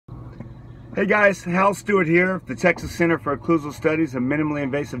Hey guys, Hal Stewart here, the Texas Center for Occlusal Studies and Minimally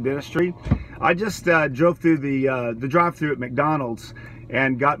Invasive Dentistry. I just drove through the drive-thru at McDonald's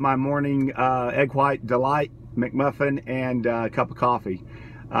and got my morning egg white delight McMuffin and a cup of coffee.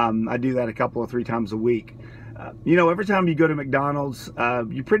 I do that a couple or three times a week. You know, every time you go to McDonald's,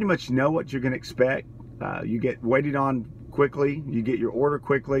 you pretty much know what you're going to expect. You get waited on quickly, you get your order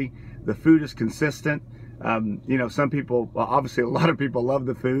quickly, the food is consistent. You know, some people, well, obviously a lot of people love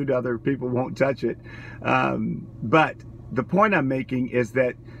the food, other people won't touch it. But the point I'm making is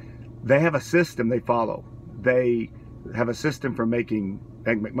that they have a system they follow. They have a system for making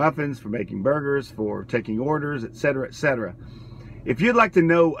Egg McMuffins, for making burgers, for taking orders, etc., etc. If you'd like to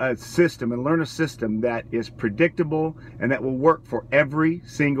know a system and learn a system that is predictable and that will work for every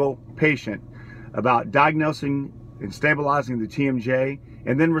single patient about diagnosing and stabilizing the TMJ,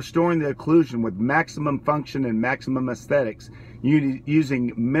 and then restoring the occlusion with maximum function and maximum aesthetics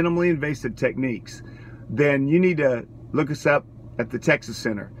using minimally invasive techniques, then you need to look us up at the Texas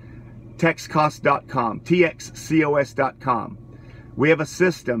Center, texcos.com, txcos.com. We have a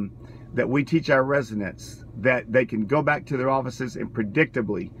system that we teach our residents that they can go back to their offices and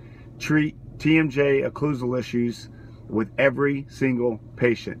predictably treat TMJ occlusal issues with every single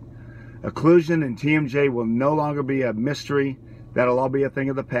patient. Occlusion and TMJ will no longer be a mystery. That'll all be a thing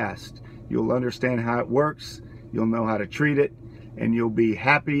of the past. You'll understand how it works, you'll know how to treat it, and you'll be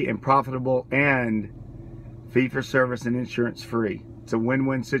happy and profitable and fee-for-service and insurance free. It's a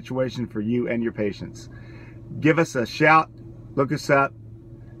win-win situation for you and your patients. Give us a shout, look us up,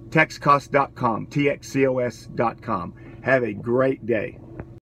 texcos.com, txcos.com. Have a great day.